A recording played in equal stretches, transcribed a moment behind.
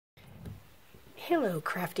Hello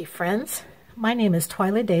crafty friends, my name is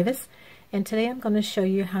Twila Davis and today I'm going to show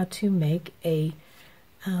you how to make a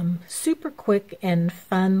super quick and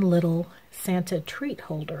fun little Santa treat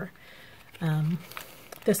holder.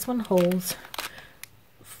 This one holds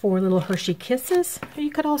 4 little Hershey Kisses. You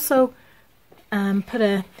could also put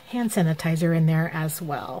a hand sanitizer in there as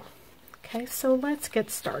well. Okay, so let's get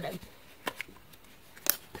started.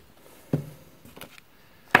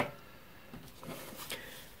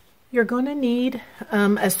 You're going to need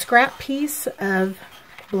a scrap piece of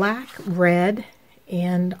black, red,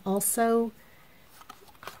 and also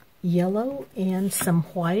yellow and some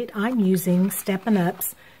white. I'm using Stampin'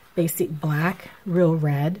 Up's Basic Black, Real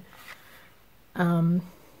Red,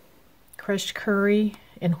 Crushed Curry,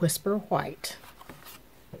 and Whisper White.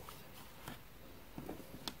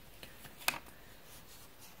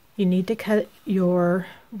 You need to cut your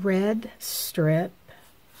red strip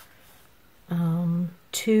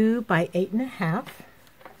 2 by 8.5.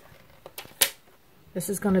 This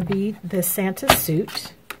is going to be the Santa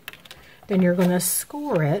suit. Then you're going to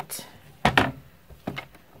score it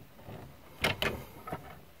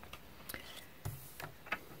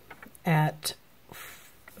at,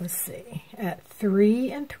 let's see, at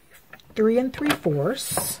 3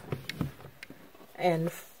 3/4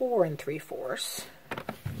 and 4 3/4.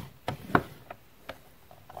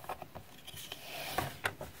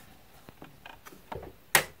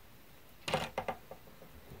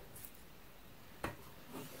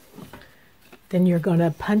 Then you're going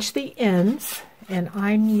to punch the ends, and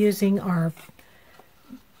I'm using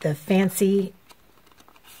the fancy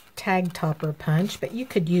tag topper punch, but you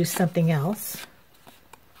could use something else.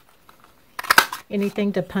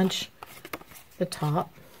 Anything to punch the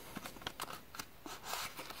top.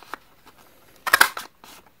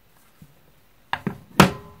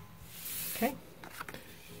 Okay,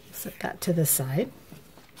 set that to the side.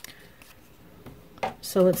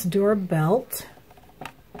 So let's do our belt.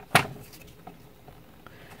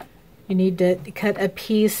 You need to cut a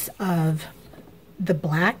piece of the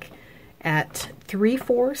black at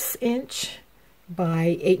 3/4 inch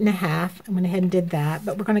by 8.5. I went ahead and did that,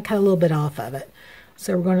 but we're going to cut a little bit off of it.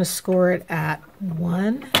 So we're going to score it at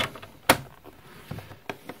 1,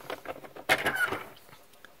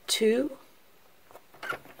 2,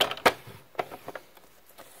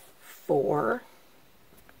 4,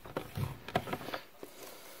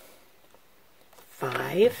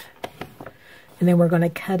 5. And then we're going to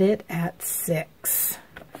cut it at 6.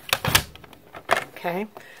 Okay.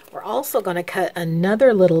 We're also going to cut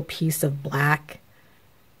another little piece of black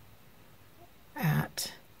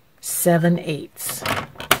at 7/8.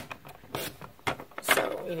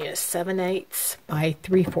 So we need a 7/8 by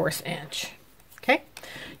 3/4 inch. Okay.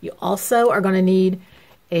 You also are going to need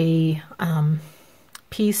a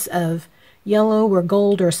piece of yellow or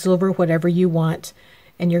gold or silver, whatever you want,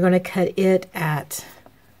 and you're going to cut it at,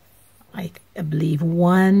 I believe,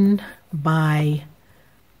 1 by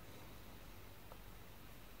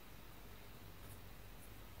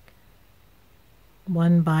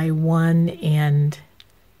 1 and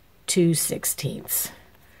 2/16.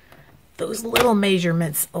 Those little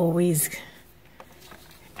measurements always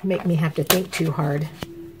make me have to think too hard.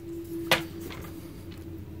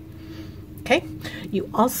 Okay, you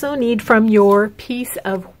also need, from your piece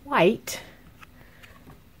of white,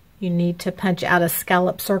 you need to punch out a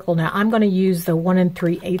scallop circle. Now I'm going to use the 1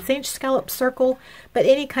 3/8 inch scallop circle, but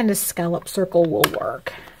any kind of scallop circle will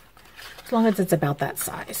work as long as it's about that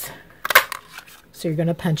size. So you're going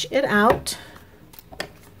to punch it out.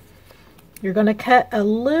 You're going to cut a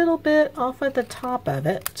little bit off at the top of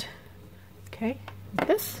it. Okay, like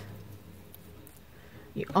this.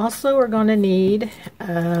 You also are going to need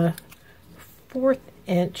a 1/4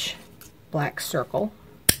 inch black circle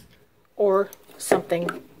or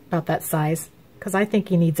something about that size, because I think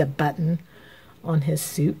he needs a button on his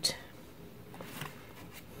suit.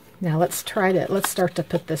 Now let's start to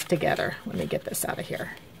put this together. Let me get this out of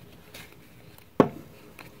here.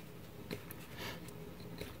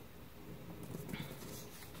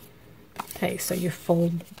 Okay, so you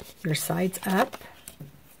fold your sides up,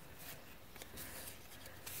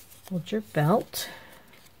 hold your belt,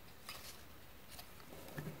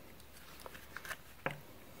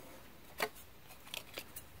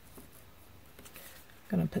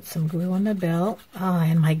 going to put some glue on the belt.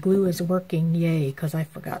 And my glue is working, yay, because I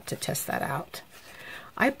forgot to test that out.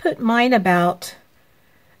 I put mine about,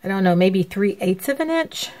 I don't know, maybe 3/8 of an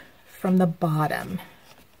inch from the bottom.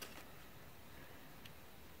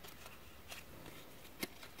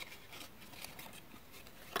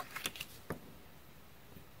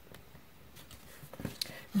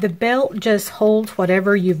 The belt just holds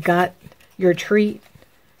whatever you've got your treat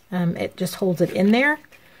It just holds it in there.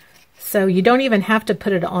 So you don't even have to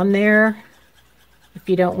put it on there if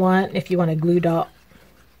you don't want, if you want to glue dot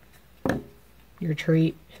your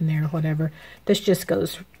treat in there, whatever. This just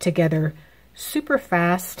goes together super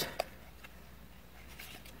fast.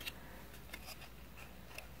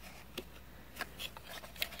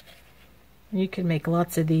 You can make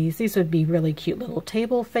lots of these. These would be really cute little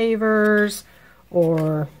table favors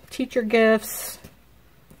or teacher gifts.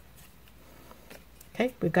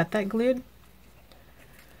 Okay, we've got that glued.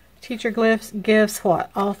 Teacher gifts,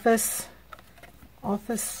 what? Office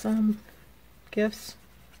gifts.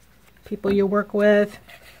 People you work with.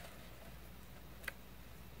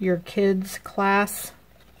 Your kids' class.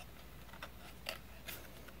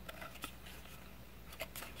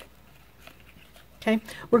 Okay,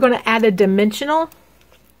 we're going to add a dimensional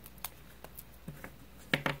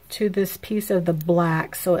to this piece of the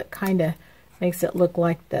black, so it kind of makes it look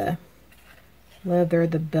like the leather,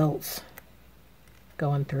 the belts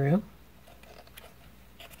going through.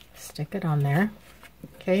 Stick it on there.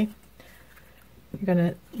 Okay, you're going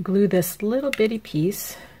to glue this little bitty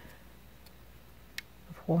piece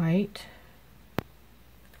of white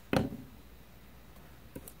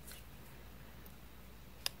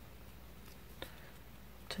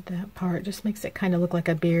to that part. Just makes it kind of look like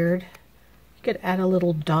a beard. You could add a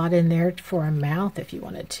little dot in there for a mouth if you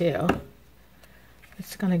wanted to.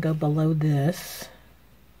 It's going to go below this.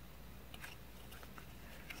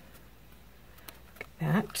 Like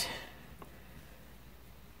that.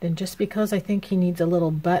 Then just because I think he needs a little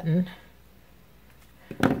button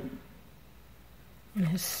in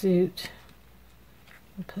his suit,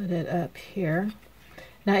 I'll put it up here.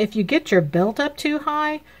 Now if you get your belt up too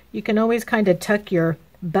high, you can always kind of tuck your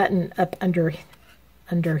button up under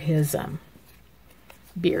his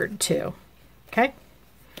beard too. Okay,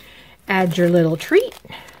 add your little treat.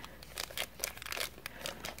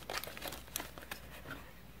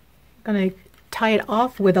 I'm going to tie it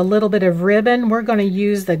off with a little bit of ribbon. We're going to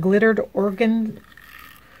use the glittered organdy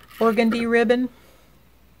ribbon.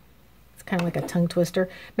 It's kind of like a tongue twister.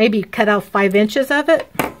 Maybe cut out 5 inches of it.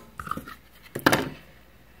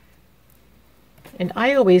 And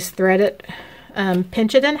I always thread it,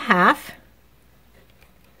 pinch it in half,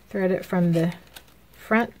 thread it from the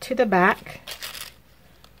front to the back,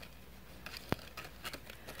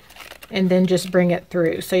 and then just bring it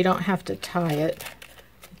through so you don't have to tie it.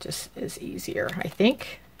 It just is easier, I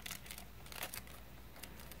think.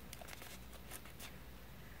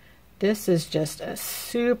 This is just a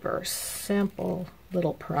super simple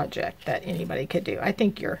little project that anybody could do. I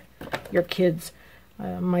think your kids,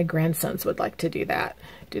 my grandsons would like to do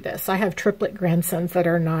this. I have triplet grandsons that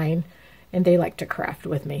are 9, and they like to craft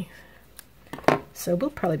with me. So we'll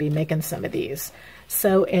probably be making some of these.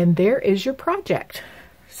 So, and there is your project.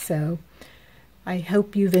 So I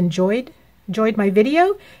hope you've enjoyed my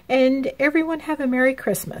video, and everyone have a Merry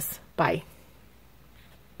Christmas. Bye.